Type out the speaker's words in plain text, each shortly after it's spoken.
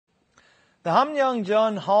The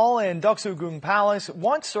Hamnyeongjeon Hall in Deoksugung Palace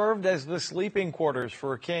once served as the sleeping quarters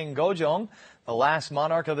for King Gojong, the last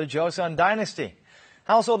monarch of the Joseon Dynasty.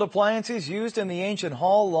 Household appliances used in the ancient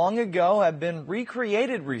hall long ago have been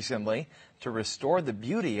recreated recently to restore the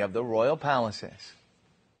beauty of the royal palaces.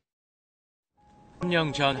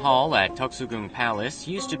 Hamnyeongjeon Hall at Deoksugung Palace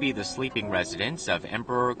used to be the sleeping residence of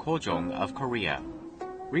Emperor Gojong of Korea.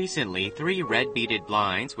 Recently, 3 red-beaded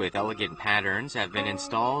blinds with elegant patterns have been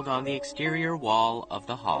installed on the exterior wall of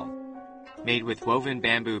the hall. Made with woven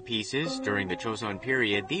bamboo pieces during the Joseon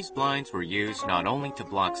period, these blinds were used not only to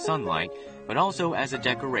block sunlight, but also as a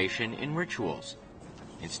decoration in rituals.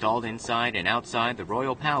 Installed inside and outside the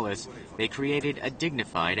royal palace, they created a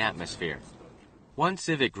dignified atmosphere. One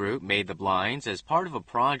civic group made the blinds as part of a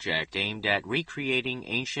project aimed at recreating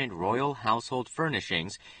ancient royal household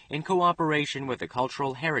furnishings in cooperation with the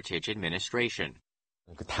Cultural Heritage Administration.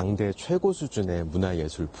 당대 최고 수준의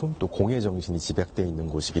문화예술품 또 공예정신이 집약되어 있는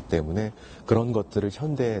곳이기 때문에 그런 것들을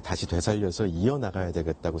현대에 다시 되살려서 이어나가야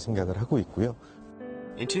되겠다고 생각을 하고 있고요.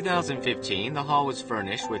 In 2015, the hall was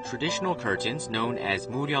furnished with traditional curtains known as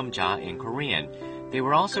muryomja in Korean. They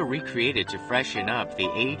were also recreated to freshen up the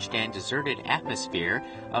aged and deserted atmosphere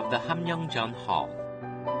of the Hamnyeongjeon Hall.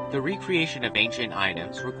 The recreation of ancient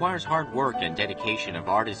items requires hard work and dedication of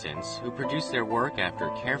artisans who produce their work after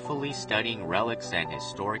carefully studying relics and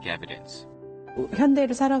historic evidence.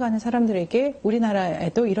 현대를 살아가는 사람들에게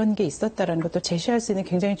우리나라에도 이런 게 있었다라는 것도 제시할 수 있는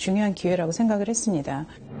굉장히 중요한 기회라고 생각을 했습니다.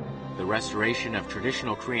 The restoration of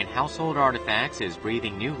traditional Korean household artifacts is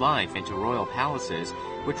breathing new life into royal palaces,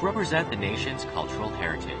 which represent the nation's cultural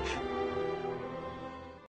heritage.